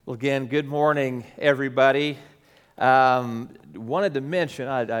Well, again, good morning, everybody. Wanted to mention,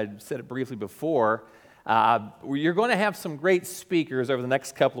 I said it briefly before, you're going to have some great speakers over the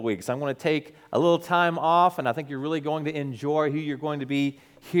next couple of weeks. I'm going to take a little time off, and I think you're really going to enjoy who you're going to be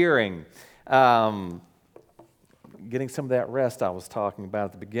hearing. Getting some of that rest I was talking about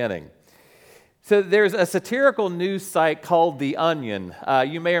at the beginning. So there's a satirical news site called The Onion.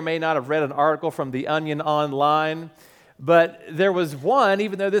 You may or may not have read an article from The Onion online. But there was one,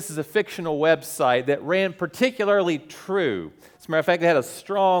 even though this is a fictional website, that ran particularly true. As a matter of fact, it had a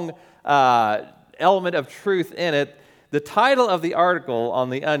strong element of truth in it. The title of the article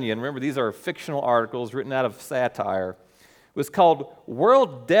on The Onion, remember these are fictional articles written out of satire, was called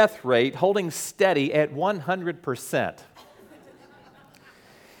World Death Rate Holding Steady at 100%.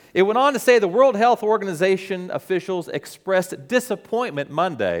 It went on to say the World Health Organization officials expressed disappointment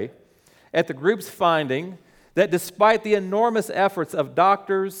Monday at the group's finding that despite the enormous efforts of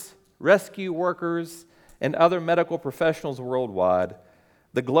doctors, rescue workers, and other medical professionals worldwide,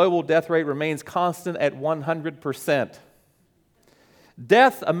 the global death rate remains constant at 100%.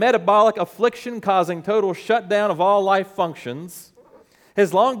 Death, a metabolic affliction causing total shutdown of all life functions,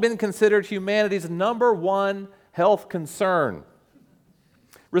 has long been considered humanity's number one health concern.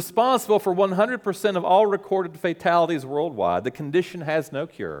 Responsible for 100% of all recorded fatalities worldwide, the condition has no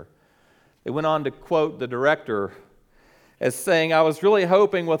cure. It went on to quote the director as saying, "I was really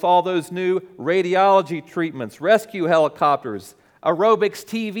hoping with all those new radiology treatments, rescue helicopters, aerobics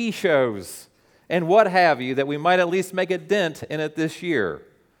TV shows, and what have you, that we might at least make a dent in it this year."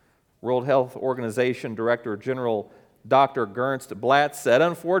 World Health Organization Director General Dr. Ernst Blatt said,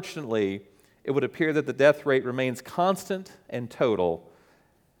 "Unfortunately, it would appear that the death rate remains constant and total,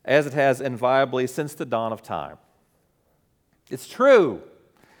 as it has inviolably since the dawn of time." It's true.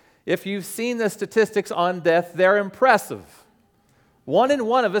 If you've seen the statistics on death, they're impressive. 1 in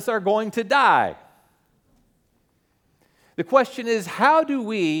 1 of us are going to die. The question is, how do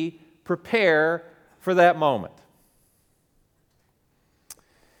we prepare for that moment?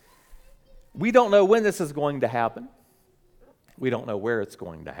 We don't know when this is going to happen. We don't know where it's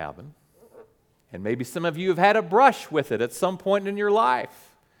going to happen. And maybe some of you have had a brush with it at some point in your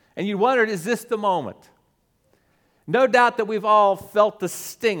life. And you wondered, is this the moment? No doubt that we've all felt the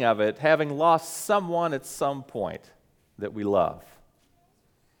sting of it, having lost someone at some point that we love.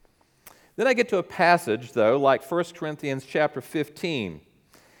 Then I get to a passage, though, like 1 Corinthians chapter 15.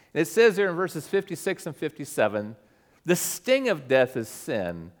 And it says there in verses 56 and 57, "The sting of death is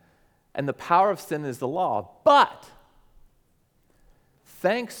sin, and the power of sin is the law. But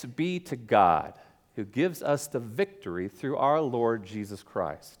thanks be to God who gives us the victory through our Lord Jesus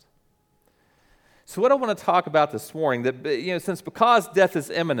Christ." So what I want to talk about this morning, that because death is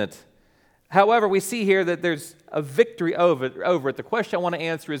imminent, however, we see here that there's a victory over it. The question I want to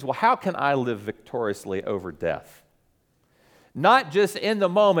answer is, well, how can I live victoriously over death? Not just in the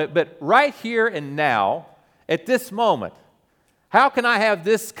moment, but right here and now, at this moment. How can I have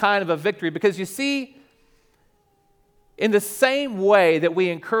this kind of a victory? Because you see, in the same way that we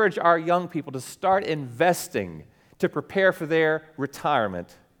encourage our young people to start investing to prepare for their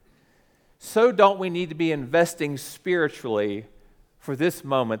retirement, so don't we need to be investing spiritually for this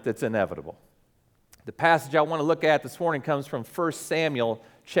moment that's inevitable. The passage I want to look at this morning comes from 1 Samuel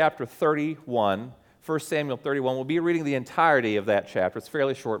chapter 31. 1 Samuel 31. We'll be reading the entirety of that chapter. It's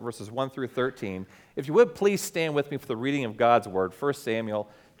fairly short, verses 1 through 13. If you would, please stand with me for the reading of God's Word. 1 Samuel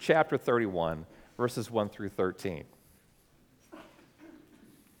chapter 31, verses 1 through 13.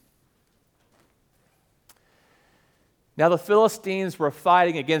 Now the Philistines were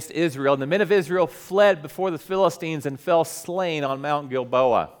fighting against Israel, and the men of Israel fled before the Philistines and fell slain on Mount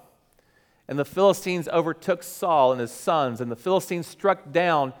Gilboa. And the Philistines overtook Saul and his sons, and the Philistines struck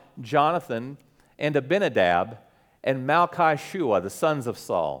down Jonathan and Abinadab and Malchi-Shua, the sons of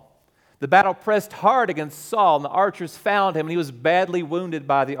Saul. The battle pressed hard against Saul, and the archers found him, and he was badly wounded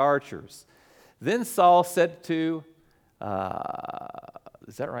by the archers. Then Saul said to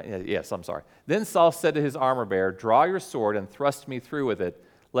Is that right? Yes, I'm sorry. Then Saul said to his armor-bearer, "Draw your sword and thrust me through with it,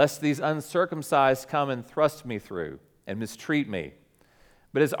 lest these uncircumcised come and thrust me through and mistreat me."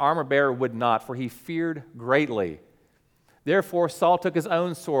 But his armor-bearer would not, for he feared greatly. Therefore Saul took his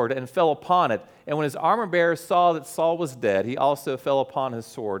own sword and fell upon it. And when his armor-bearer saw that Saul was dead, he also fell upon his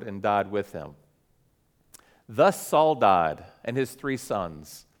sword and died with him. Thus Saul died, and his 3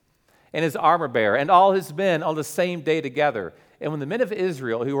 sons, and his armor-bearer, and all his men on the same day together. And when the men of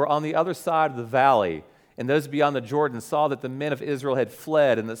Israel who were on the other side of the valley and those beyond the Jordan saw that the men of Israel had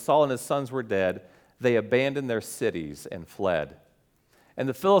fled and that Saul and his sons were dead, they abandoned their cities and fled. And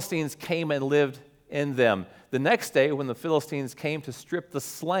the Philistines came and lived in them. The next day, when the Philistines came to strip the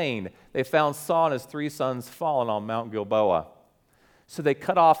slain, they found Saul and his 3 sons fallen on Mount Gilboa. So they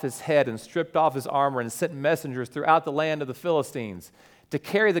cut off his head and stripped off his armor and sent messengers throughout the land of the Philistines to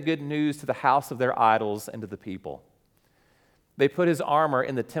carry the good news to the house of their idols and to the people. They put his armor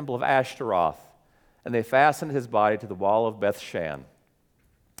in the temple of Ashtaroth, and they fastened his body to the wall of Bethshan.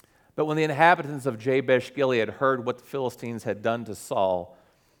 But when the inhabitants of Jabesh Gilead heard what the Philistines had done to Saul,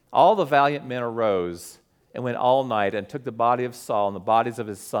 all the valiant men arose and went all night and took the body of Saul and the bodies of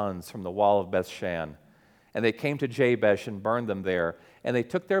his sons from the wall of Bethshan. And they came to Jabesh and burned them there. And they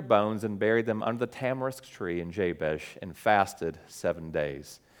took their bones and buried them under the tamarisk tree in Jabesh and fasted 7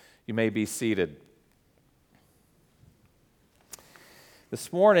 days. You may be seated.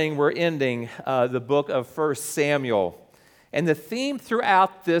 This morning we're ending the book of 1 Samuel. And the theme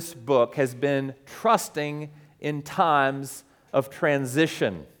throughout this book has been trusting in times of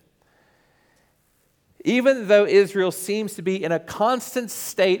transition. Even though Israel seems to be in a constant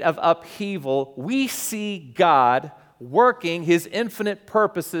state of upheaval, we see God working his infinite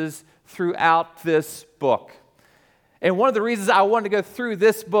purposes throughout this book. And one of the reasons I wanted to go through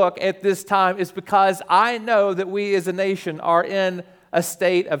this book at this time is because I know that we as a nation are in a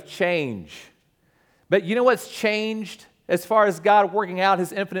state of change. But you know what's changed as far as God working out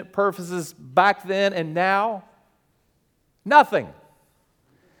his infinite purposes back then and now? Nothing.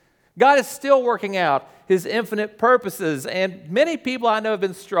 God is still working out his infinite purposes, and many people I know have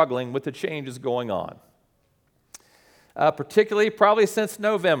been struggling with the changes going on, particularly probably since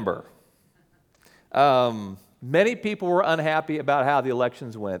November. Many people were unhappy about how the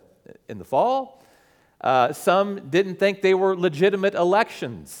elections went in the fall. Some didn't think they were legitimate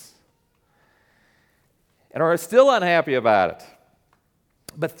elections and are still unhappy about it.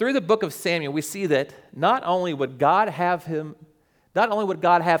 But through the book of Samuel, we see that not only would God have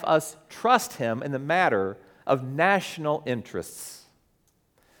us trust him in the matter of national interests,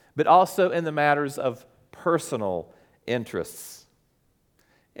 but also in the matters of personal interests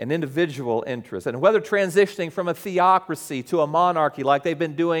and individual interests. And whether transitioning from a theocracy to a monarchy like they've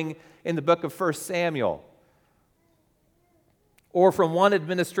been doing in the book of 1 Samuel, or from one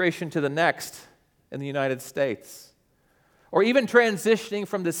administration to the next in the United States, or even transitioning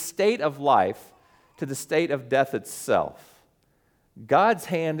from the state of life to the state of death itself, God's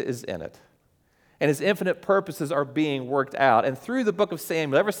hand is in it, and his infinite purposes are being worked out. And through the book of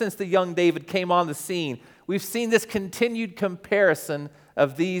Samuel, ever since the young David came on the scene, we've seen this continued comparison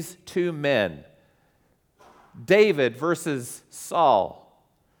of these two men, David versus Saul.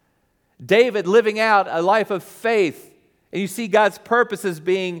 David living out a life of faith, and you see God's purposes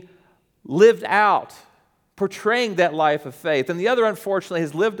being lived out, portraying that life of faith. And the other, unfortunately,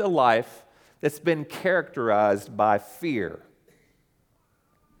 has lived a life that's been characterized by fear.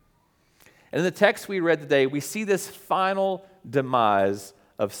 And in the text we read today, we see this final demise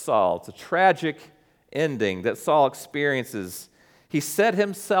of Saul. It's a tragic ending that Saul experiences. He set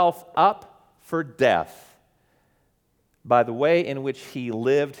himself up for death by the way in which he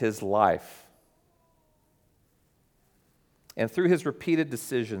lived his life. And through his repeated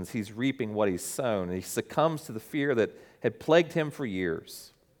decisions, he's reaping what he's sown. And he succumbs to the fear that had plagued him for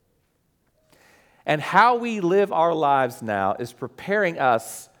years. And how we live our lives now is preparing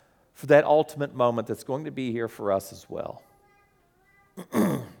us for that ultimate moment that's going to be here for us as well.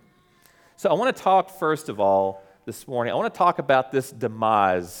 So I want to talk first of all this morning, I want to talk about this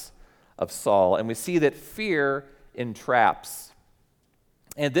demise of Saul. And we see that fear entraps.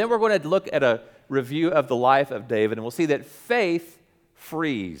 And then we're going to look at a review of the life of David, and we'll see that faith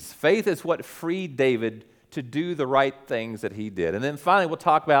frees. Faith is what freed David to do the right things that he did. And then finally, we'll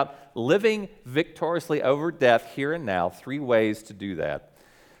talk about living victoriously over death here and now, 3 ways to do that.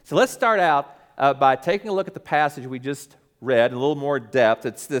 So let's start out by taking a look at the passage we just read in a little more depth.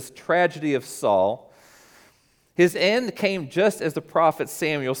 It's this tragedy of Saul. His end came just as the prophet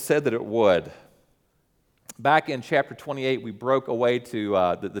Samuel said that it would. Back in chapter 28, we broke away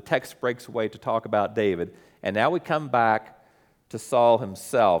to, the text breaks away to talk about David. And now we come back to Saul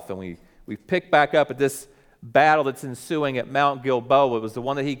himself. And we pick back up at this battle that's ensuing at Mount Gilboa. It was the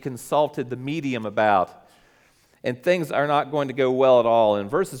one that he consulted the medium about. And things are not going to go well at all. In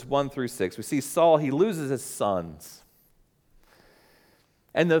verses 1 through 6, we see Saul, he loses his sons.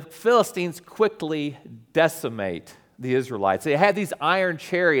 And the Philistines quickly decimate the Israelites. They had these iron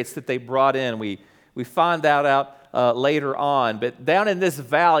chariots that they brought in. We find that out later on. But down in this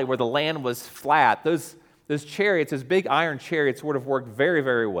valley where the land was flat, those chariots, those big iron chariots would have worked very,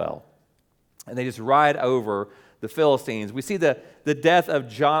 very well. And they just ride over the Philistines. We see the death of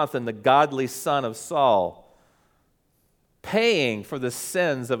Jonathan, the godly son of Saul. paying for the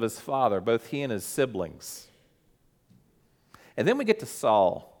sins of his father, both he and his siblings. And then we get to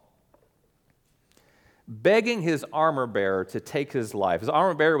Saul, begging his armor bearer to take his life. His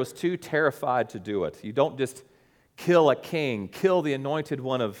armor bearer was too terrified to do it. You don't just kill a king, kill the anointed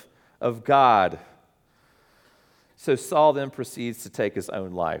one of God. So Saul then proceeds to take his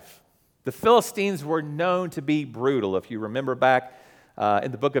own life. The Philistines were known to be brutal. If you remember back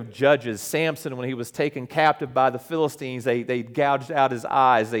in the book of Judges, Samson, when he was taken captive by the Philistines, they gouged out his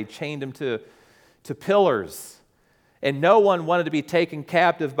eyes. They chained him to pillars. And no one wanted to be taken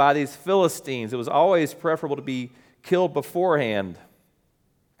captive by these Philistines. It was always preferable to be killed beforehand.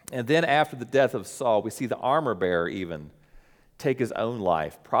 And then after the death of Saul, we see the armor bearer even take his own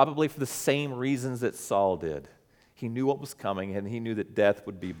life, probably for the same reasons that Saul did. He knew what was coming, and he knew that death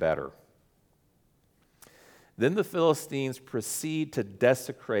would be better. Then the Philistines proceed to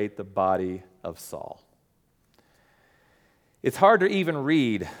desecrate the body of Saul. It's hard to even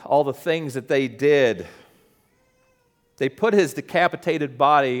read all the things that they did. They put his decapitated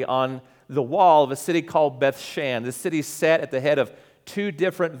body on the wall of a city called Bethshan. This city sat at the head of two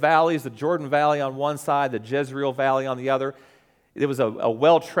different valleys, the Jordan Valley on one side, the Jezreel Valley on the other. It was a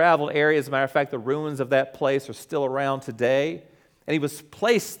well-traveled area. As a matter of fact, the ruins of that place are still around today. And he was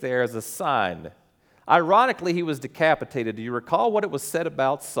placed there as a sign. Ironically, he was decapitated. Do you recall what it was said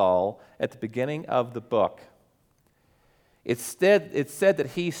about Saul at the beginning of the book? It said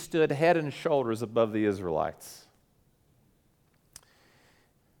that he stood head and shoulders above the Israelites.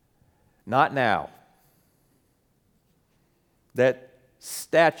 Not now. That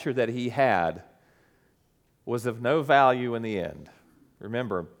stature that he had was of no value in the end.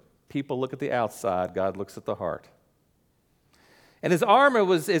 Remember, people look at the outside, God looks at the heart. And his armor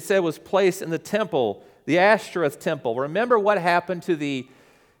was placed in the temple, the Ashtoreth temple. Remember what happened to the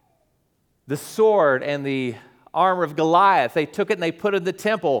sword and the armor of Goliath. They took it and they put it in the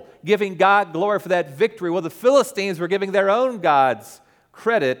temple, giving God glory for that victory. Well, the Philistines were giving their own gods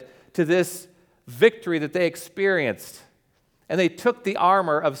credit to this victory that they experienced. And they took the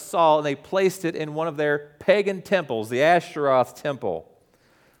armor of Saul and they placed it in one of their pagan temples, the Ashtaroth temple.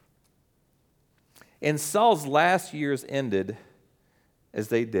 And Saul's last years ended as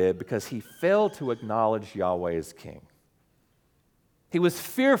they did because he failed to acknowledge Yahweh as king. He was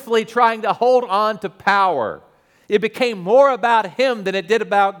fearfully trying to hold on to power. It became more about him than it did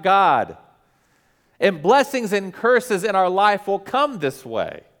about God. And blessings and curses in our life will come this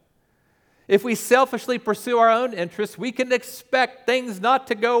way. If we selfishly pursue our own interests, we can expect things not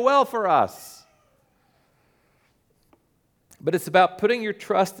to go well for us. But it's about putting your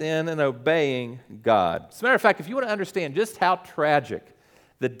trust in and obeying God. As a matter of fact, if you want to understand just how tragic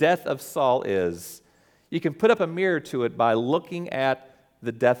the death of Saul is, you can put up a mirror to it by looking at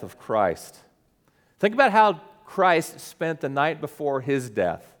the death of Christ. Think about how Christ spent the night before his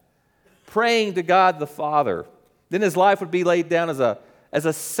death, praying to God the Father. Then his life would be laid down as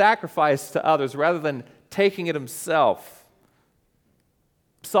a sacrifice to others rather than taking it himself.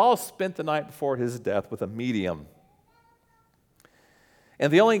 Saul spent the night before his death with a medium.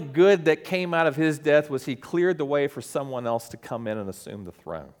 And the only good that came out of his death was he cleared the way for someone else to come in and assume the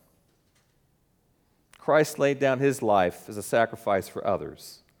throne. Christ laid down his life as a sacrifice for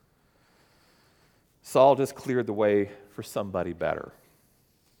others. Saul just cleared the way for somebody better.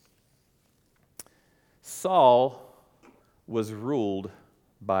 Saul was ruled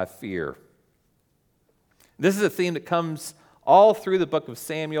by fear. This is a theme that comes all through the book of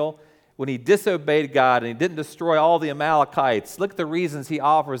Samuel. When he disobeyed God and he didn't destroy all the Amalekites, look at the reasons he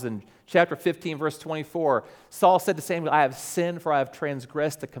offers in chapter 15, verse 24. Saul said to Samuel, I have sinned, for I have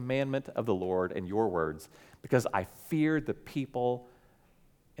transgressed the commandment of the Lord and your words, because I feared the people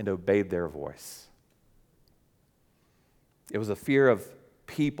and obeyed their voice. It was a fear of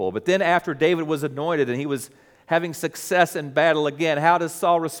people. But then after David was anointed and he was having success in battle again, how does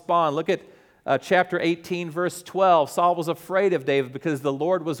Saul respond? Look at chapter 18, verse 12. Saul was afraid of David because the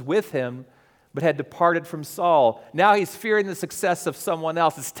Lord was with him, but had departed from Saul. Now he's fearing the success of someone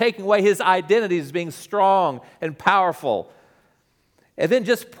else. It's taking away his identity as being strong and powerful. And then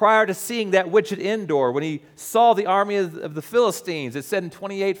just prior to seeing that witch at Endor, when he saw the army of the Philistines, it said in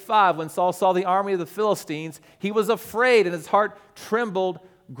 28:5, when Saul saw the army of the Philistines, he was afraid and his heart trembled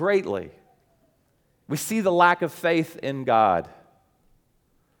greatly. We see the lack of faith in God,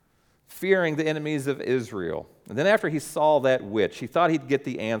 fearing the enemies of Israel. And then after he saw that witch, he thought he'd get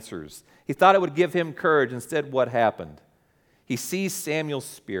the answers. He thought it would give him courage. Instead, what happened? He sees Samuel's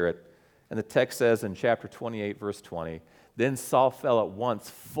spirit, and the text says in chapter 28, verse 20, then Saul fell at once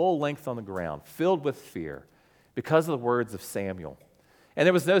full length on the ground, filled with fear, because of the words of Samuel. And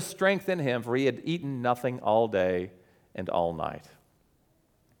there was no strength in him, for he had eaten nothing all day and all night.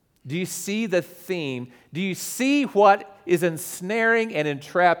 Do you see the theme? Do you see what is ensnaring and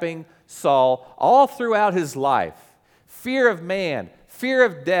entrapping Saul all throughout his life? Fear of man, fear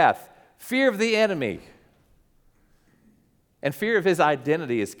of death, fear of the enemy, and fear of his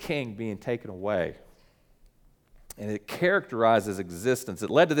identity as king being taken away. And it characterized his existence.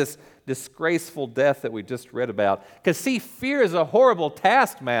 It led to this disgraceful death that we just read about. Because see, fear is a horrible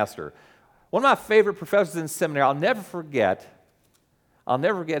taskmaster. One of my favorite professors in seminary, I'll never forget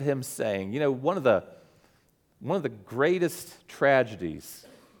him saying, one of the greatest tragedies,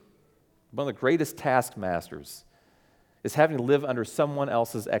 one of the greatest taskmasters is having to live under someone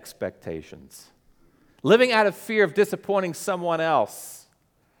else's expectations. Living out of fear of disappointing someone else.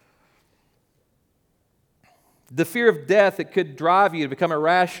 The fear of death, it could drive you to become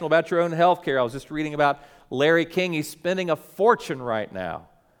irrational about your own health care. I was just reading about Larry King. He's spending a fortune right now.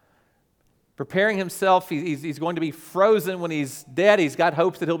 Preparing himself, he's going to be frozen when he's dead. He's got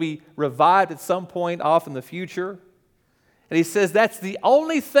hopes that he'll be revived at some point off in the future. And he says that's the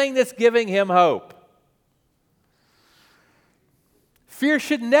only thing that's giving him hope. Fear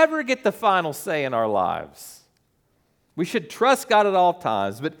should never get the final say in our lives. We should trust God at all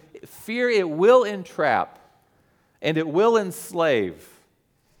times, but fear, it will entrap and it will enslave.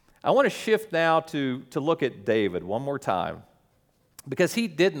 I want to shift now to look at David one more time, because he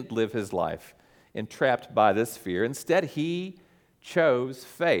didn't live his life entrapped by this fear. Instead, he chose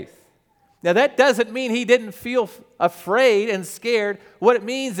faith. Now, that doesn't mean he didn't feel afraid and scared. What it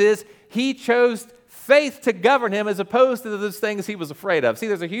means is he chose faith to govern him as opposed to those things he was afraid of. See,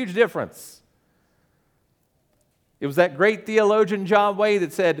 there's a huge difference. It was that great theologian John Wade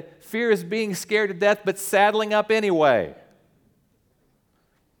that said, fear is being scared to death, but saddling up anyway.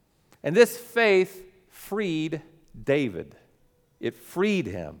 And this faith freed David. It freed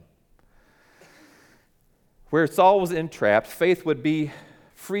him. Where Saul was entrapped, faith would be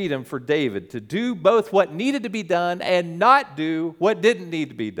freedom for David to do both what needed to be done and not do what didn't need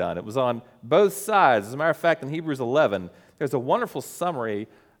to be done. It was on both sides. As a matter of fact, in Hebrews 11, there's a wonderful summary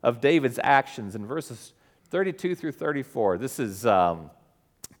of David's actions in verses 32 through 34. This is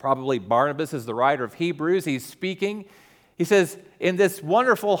probably Barnabas is the writer of Hebrews. He's speaking. He says, in this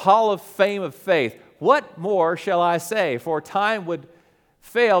wonderful hall of fame of faith, what more shall I say? For time would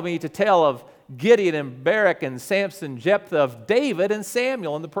fail me to tell of Gideon and Barak and Samson, Jephthah, of David and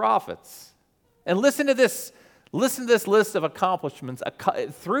Samuel and the prophets. And listen to this list of accomplishments.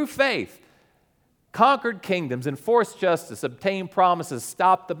 Through faith, conquered kingdoms, enforced justice, obtained promises,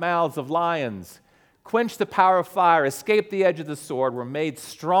 stopped the mouths of lions, quenched the power of fire, escaped the edge of the sword, were made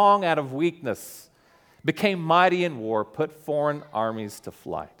strong out of weakness, became mighty in war, put foreign armies to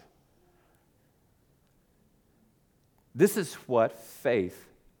flight. This is what faith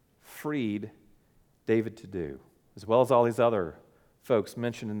freed David to do, as well as all these other folks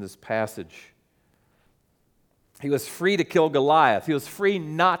mentioned in this passage. He was free to kill Goliath. He was free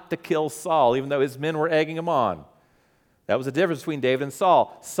not to kill Saul, even though his men were egging him on. That was the difference between David and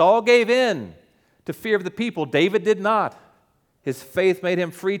Saul. Saul gave in to fear of the people. David did not. His faith made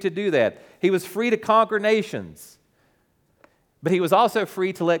him free to do that. He was free to conquer nations. But he was also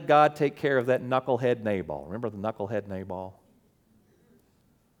free to let God take care of that knucklehead Nabal. Remember the knucklehead Nabal?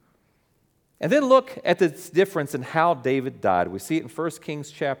 And then look at this difference in how David died. We see it in 1 Kings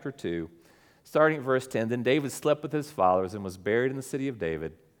chapter 2, starting at verse 10. Then David slept with his fathers and was buried in the city of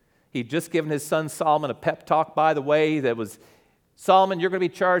David. He'd just given his son Solomon a pep talk, by the way, that was, Solomon, you're going to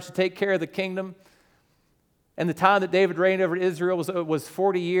be charged to take care of the kingdom. And the time that David reigned over Israel was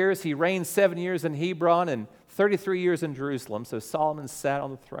 40 years. He reigned 7 years in Hebron and 33 years in Jerusalem. So Solomon sat on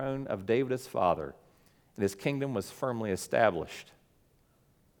the throne of David his father, and his kingdom was firmly established.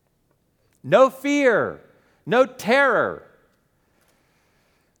 No fear, no terror,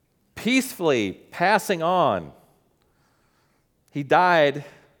 peacefully passing on. He died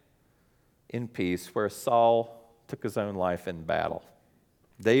in peace, where Saul took his own life in battle.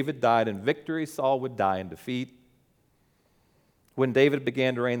 David died in victory, Saul would die in defeat. When David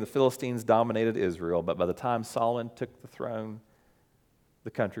began to reign, the Philistines dominated Israel, but by the time Solomon took the throne,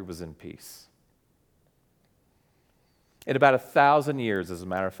 the country was in peace. In about 1,000 years, as a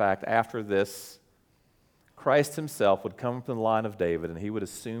matter of fact, after this, Christ himself would come from the line of David and he would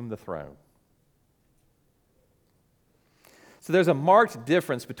assume the throne. So there's a marked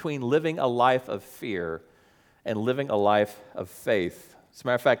difference between living a life of fear and living a life of faith. As a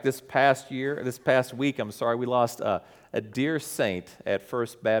matter of fact, this past week, we lost a dear saint at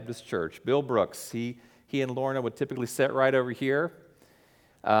First Baptist Church, Bill Brooks. He and Lorna would typically sit right over here.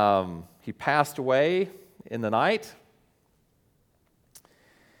 He passed away in the night.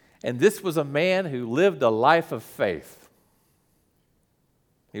 And this was a man who lived a life of faith.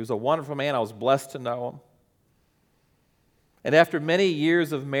 He was a wonderful man. I was blessed to know him. And after many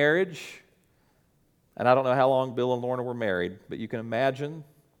years of marriage, and I don't know how long Bill and Lorna were married, but you can imagine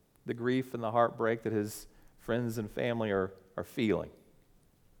the grief and the heartbreak that his friends and family are feeling.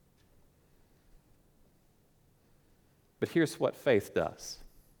 But here's what faith does.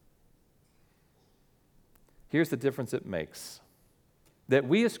 Here's the difference it makes. That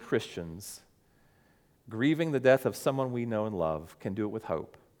we as Christians, grieving the death of someone we know and love, can do it with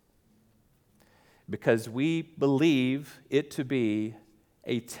hope. Because we believe it to be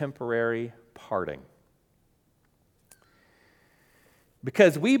a temporary parting.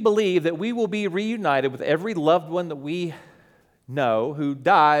 Because we believe that we will be reunited with every loved one that we know who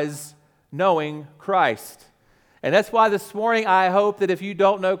dies knowing Christ. And that's why this morning I hope that if you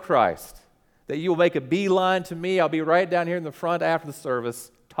don't know Christ, that you will make a beeline to me. I'll be right down here in the front after the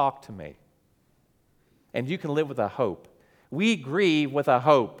service. Talk to me. And you can live with a hope. We grieve with a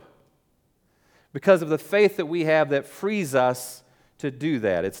hope because of the faith that we have that frees us to do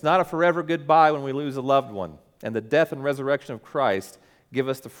that. It's not a forever goodbye when we lose a loved one. And the death and resurrection of Christ give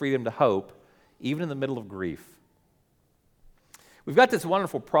us the freedom to hope, even in the middle of grief. We've got this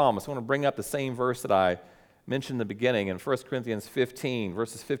wonderful promise. I want to bring up the same verse that I mentioned in the beginning in 1 Corinthians 15,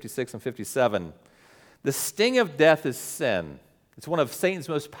 verses 56 and 57. The sting of death is sin. It's one of Satan's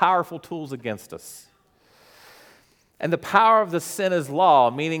most powerful tools against us. And the power of the sin is law,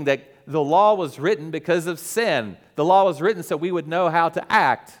 meaning that the law was written because of sin. The law was written so we would know how to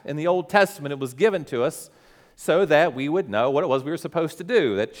act. In the Old Testament, it was given to us so that we would know what it was we were supposed to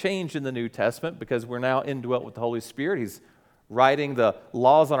do. That changed in the New Testament because we're now indwelt with the Holy Spirit. He's writing the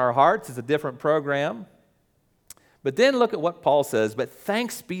laws on our hearts. It's a different program. But then look at what Paul says, but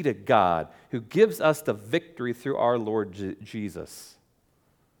thanks be to God who gives us the victory through our Lord Jesus.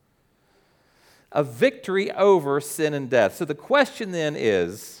 A victory over sin and death. So the question then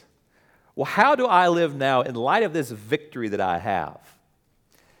is, well, how do I live now in light of this victory that I have?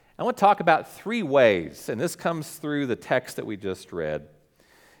 I want to talk about three ways, and this comes through the text that we just read.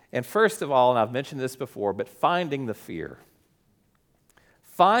 And first of all, and I've mentioned this before, but finding the fear.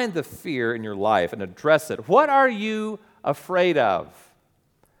 Find the fear in your life and address it. What are you afraid of?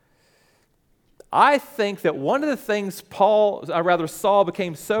 I think that one of the things Saul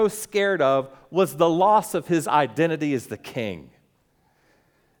became so scared of was the loss of his identity as the king.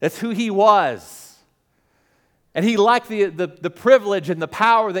 That's who he was. And he liked the privilege and the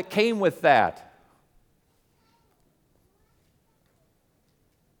power that came with that.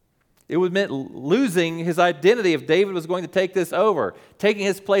 It would mean losing his identity if David was going to take this over, taking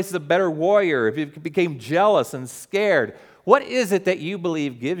his place as a better warrior, if he became jealous and scared. What is it that you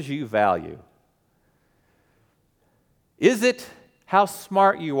believe gives you value? Is it how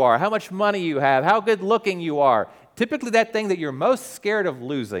smart you are, how much money you have, how good looking you are? Typically that thing that you're most scared of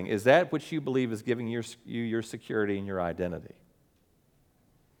losing is that which you believe is giving you your security and your identity.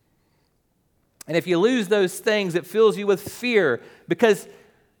 And if you lose those things, it fills you with fear because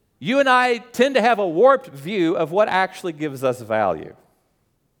you and I tend to have a warped view of what actually gives us value.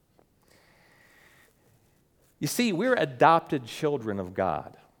 You see, we're adopted children of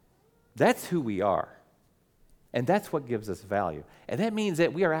God. That's who we are. And that's what gives us value. And that means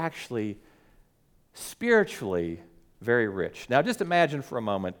that we are actually spiritually very rich. Now, just imagine for a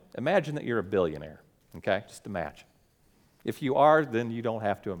moment, imagine that you're a billionaire, okay? Just imagine. If you are, then you don't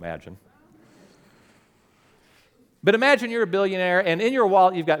have to imagine. But imagine you're a billionaire, and in your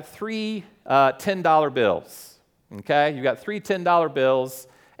wallet, you've got three $10 bills, okay? You've got three $10 bills,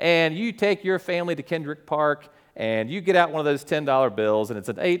 and you take your family to Kendrick Park, and you get out one of those $10 bills, and it's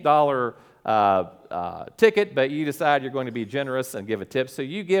an $8 ticket, but you decide you're going to be generous and give a tip. So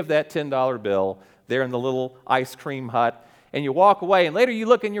you give that $10 bill there in the little ice cream hut, and you walk away, and later you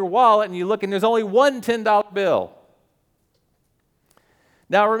look in your wallet, and you look, and there's only one $10 bill.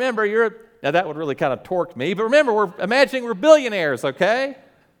 Now remember, now that would really kind of torque me, but remember, we're imagining we're billionaires, okay?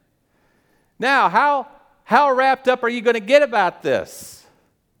 Now, how wrapped up are you going to get about this?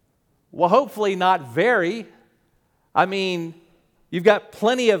 Well, hopefully not very. I mean, you've got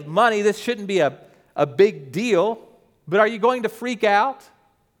plenty of money. This shouldn't be a big deal, but are you going to freak out?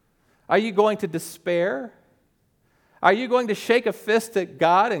 Are you going to despair? Are you going to shake a fist at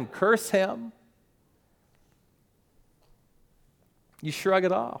God and curse Him? You shrug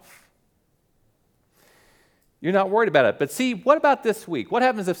it off. You're not worried about it. But see, what about this week? What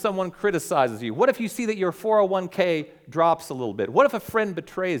happens if someone criticizes you? What if you see that your 401k drops a little bit? What if a friend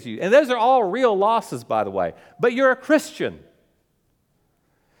betrays you? And those are all real losses, by the way. But you're a Christian.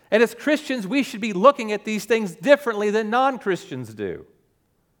 And as Christians, we should be looking at these things differently than non-Christians do.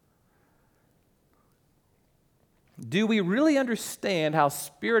 Do we really understand how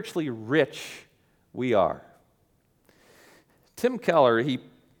spiritually rich we are? Tim Keller, he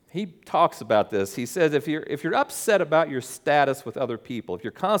talks about this. He says if you're upset about your status with other people, if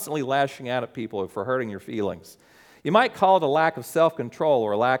you're constantly lashing out at people for hurting your feelings, you might call it a lack of self-control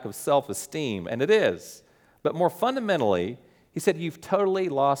or a lack of self-esteem, and it is. But more fundamentally, he said you've totally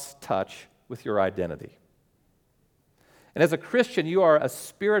lost touch with your identity. And as a Christian, you are a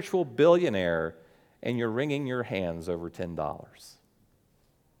spiritual billionaire, and you're wringing your hands over $10.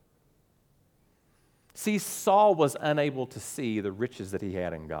 See, Saul was unable to see the riches that he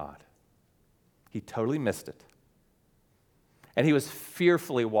had in God. He totally missed it. And he was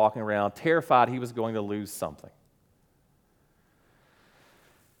fearfully walking around, terrified he was going to lose something.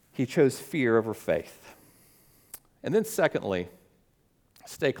 He chose fear over faith. And then secondly,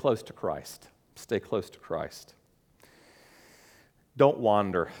 stay close to Christ. Stay close to Christ. Don't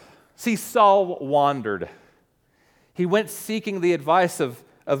wander. See, Saul wandered. He went seeking the advice of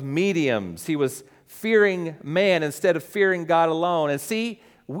mediums. He was fearing man instead of fearing God alone. And see,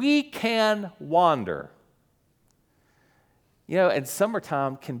 we can wander. You know, and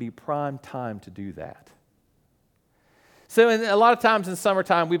summertime can be prime time to do that. So a lot of times in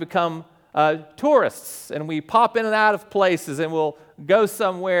summertime, we become tourists, and we pop in and out of places, and we'll go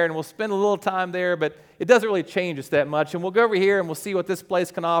somewhere, and we'll spend a little time there, but it doesn't really change us that much. And we'll go over here, and we'll see what this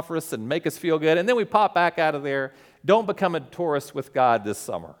place can offer us and make us feel good, and then we pop back out of there. Don't become a tourist with God this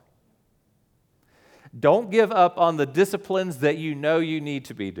summer. Don't give up on the disciplines that you know you need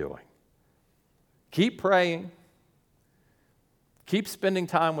to be doing. Keep praying. Keep spending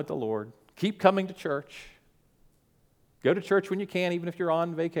time with the Lord. Keep coming to church. Go to church when you can, even if you're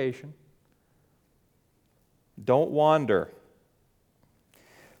on vacation. Don't wander.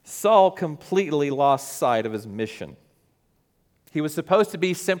 Saul completely lost sight of his mission. He was supposed to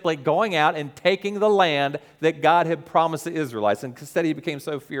be simply going out and taking the land that God had promised the Israelites, and instead he became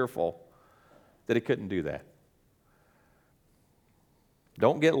so fearful that he couldn't do that.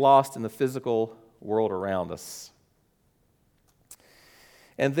 Don't get lost in the physical world around us.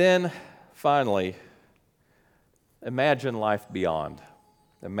 And then, finally, imagine life beyond.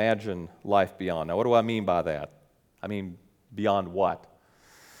 Imagine life beyond. Now, what do I mean by that? I mean, beyond what?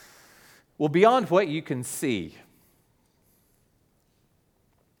 Well, beyond what you can see.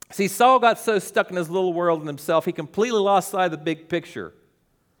 See, Saul got so stuck in his little world and himself, he completely lost sight of the big picture.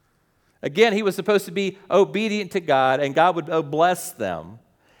 Again, he was supposed to be obedient to God, and God would bless them.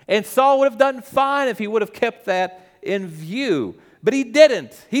 And Saul would have done fine if he would have kept that in view. But he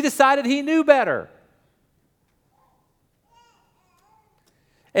didn't. He decided he knew better.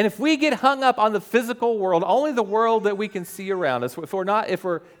 And if we get hung up on the physical world, only the world that we can see around us, if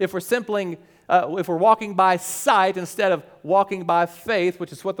we're walking by sight instead of walking by faith,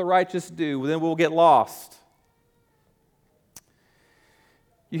 which is what the righteous do, then we'll get lost.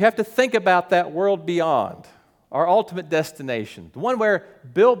 You have to think about that world beyond, our ultimate destination, the one where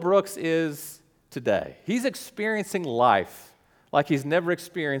Bill Brooks is today. He's experiencing life like he's never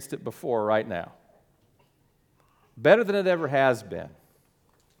experienced it before right now. Better than it ever has been.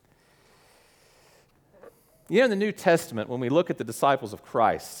 You know, in the New Testament, when we look at the disciples of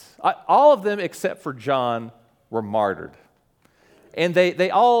Christ, all of them except for John were martyred. And they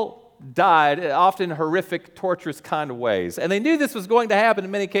all died, often in horrific, torturous kind of ways. And they knew this was going to happen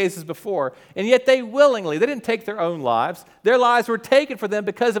in many cases before, and yet they didn't take their own lives. Their lives were taken for them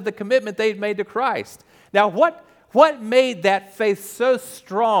because of the commitment they'd made to Christ. Now, what made that faith so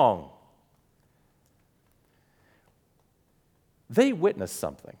strong? They witnessed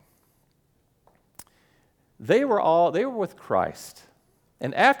something. They were with Christ.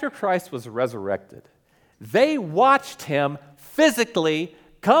 And after Christ was resurrected, they watched him physically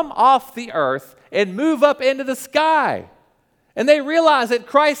come off the earth and move up into the sky. And they realized that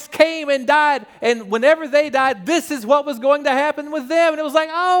Christ came and died, and whenever they died, this is what was going to happen with them. And it was like,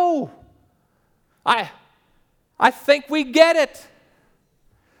 oh, I think we get it.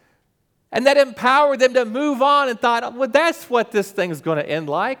 And that empowered them to move on and thought, well, that's what this thing's going to end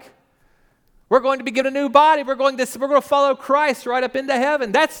like. We're going to be given a new body. We're going to follow Christ right up into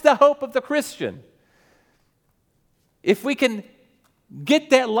heaven. That's the hope of the Christian. If we can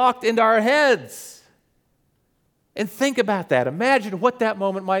get that locked into our heads and think about that, imagine what that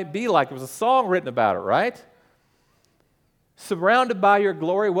moment might be like. There was a song written about it, right? Surrounded by your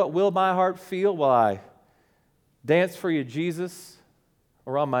glory, what will my heart feel? Will I dance for you, Jesus?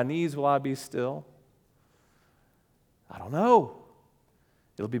 Or on my knees will I be still? I don't know.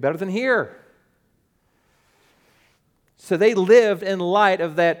 It'll be better than here. So they lived in light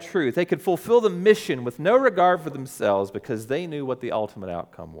of that truth. They could fulfill the mission with no regard for themselves because they knew what the ultimate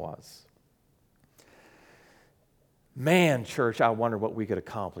outcome was. Man, church, I wonder what we could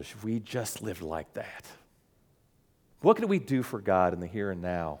accomplish if we just lived like that. What could we do for God in the here and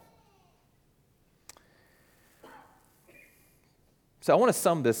now? So I want to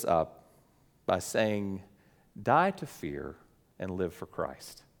sum this up by saying, die to fear and live for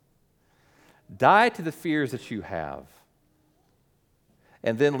Christ. Die to the fears that you have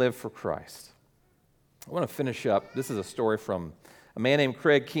and then live for Christ. I want to finish up. This is a story from a man named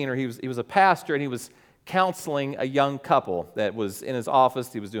Craig Keener. He was a pastor, and he was counseling a young couple that was in his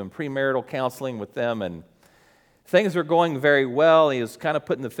office. He was doing premarital counseling with them, and things were going very well. He was kind of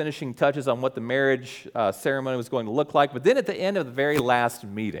putting the finishing touches on what the marriage ceremony was going to look like. But then at the end of the very last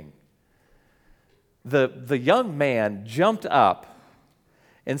meeting, the young man jumped up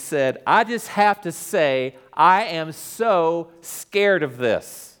and said, I just have to say, I am so scared of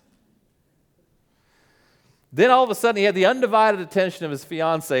this. Then all of a sudden he had the undivided attention of his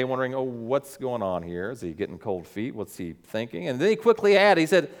fiancée, wondering, oh, what's going on here? Is he getting cold feet? What's he thinking? And then he quickly added, he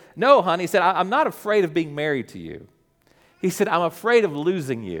said, no, honey, he said, I'm not afraid of being married to you. He said, I'm afraid of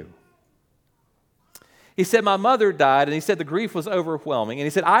losing you. He said, my mother died, and he said the grief was overwhelming. And he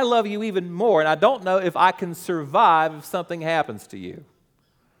said, I love you even more, and I don't know if I can survive if something happens to you.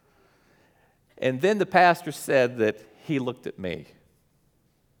 And then the pastor said that he looked at me.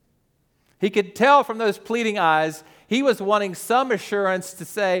 He could tell from those pleading eyes, he was wanting some assurance to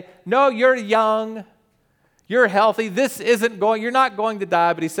say, no, you're young, you're healthy, you're not going to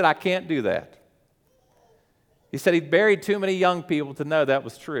die, but he said, I can't do that. He said he'd buried too many young people to know that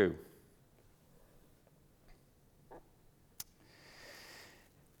was true.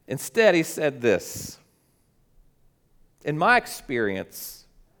 Instead, he said this, in my experience,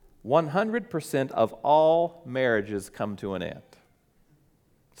 100% of all marriages come to an end.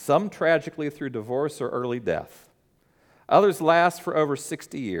 Some tragically through divorce or early death. Others last for over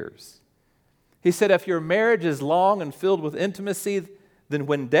 60 years. He said, if your marriage is long and filled with intimacy, then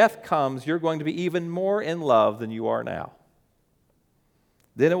when death comes, you're going to be even more in love than you are now.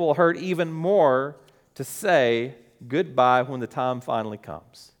 Then it will hurt even more to say goodbye when the time finally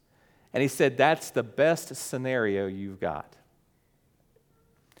comes. And he said, that's the best scenario you've got.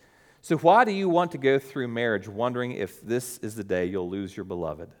 So why do you want to go through marriage wondering if this is the day you'll lose your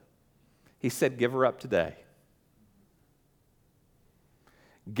beloved? He said, give her up today.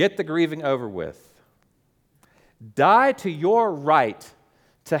 Get the grieving over with. Die to your right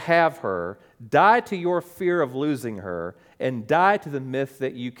to have her. Die to your fear of losing her. And die to the myth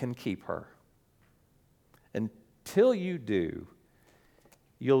that you can keep her. Until you do,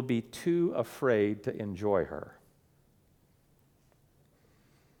 you'll be too afraid to enjoy her.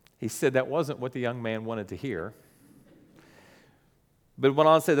 He said that wasn't what the young man wanted to hear. But went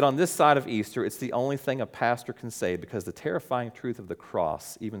on to say that on this side of Easter, it's the only thing a pastor can say because the terrifying truth of the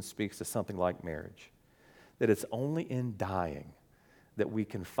cross even speaks to something like marriage. That it's only in dying that we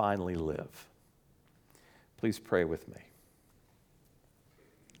can finally live. Please pray with me.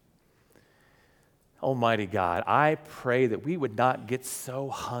 Almighty God, I pray that we would not get so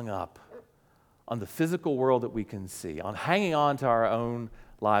hung up on the physical world that we can see, on hanging on to our own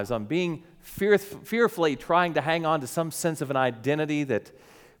lives, on being fearfully trying to hang on to some sense of an identity that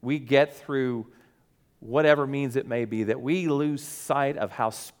we get through whatever means it may be, that we lose sight of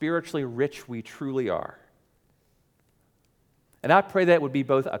how spiritually rich we truly are. And I pray that would be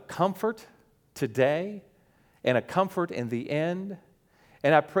both a comfort today and a comfort in the end.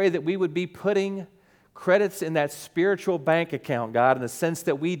 And I pray that we would be putting credits in that spiritual bank account, God, in the sense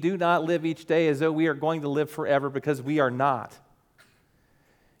that we do not live each day as though we are going to live forever, because we are not.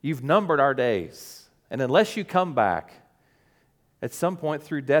 You've numbered our days. And unless you come back, at some point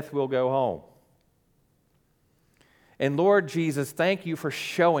through death, we'll go home. And Lord Jesus, thank you for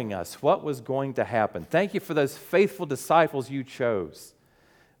showing us what was going to happen. Thank you for those faithful disciples you chose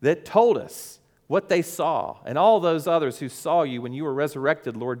that told us what they saw, and all those others who saw you when you were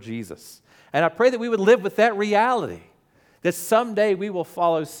resurrected, Lord Jesus. And I pray that we would live with that reality, that someday we will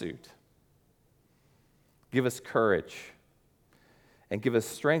follow suit. Give us courage and give us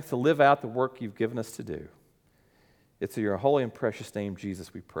strength to live out the work you've given us to do. It's in your holy and precious name,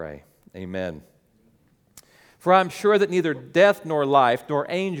 Jesus, we pray. Amen. For I'm sure that neither death nor life, nor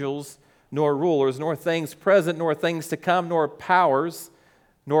angels, nor rulers, nor things present, nor things to come, nor powers,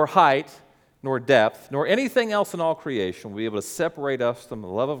 nor height, nor depth, nor anything else in all creation will be able to separate us from the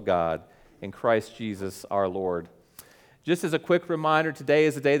love of God in Christ Jesus our Lord. Just as a quick reminder, today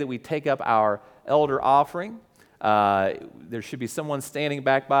is the day that we take up our elder offering. There should be someone standing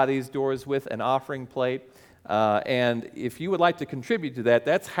back by these doors with an offering plate. And if you would like to contribute to that,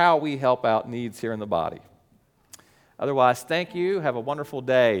 that's how we help out needs here in the body. Otherwise, thank you. Have a wonderful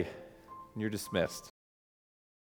day. You're dismissed.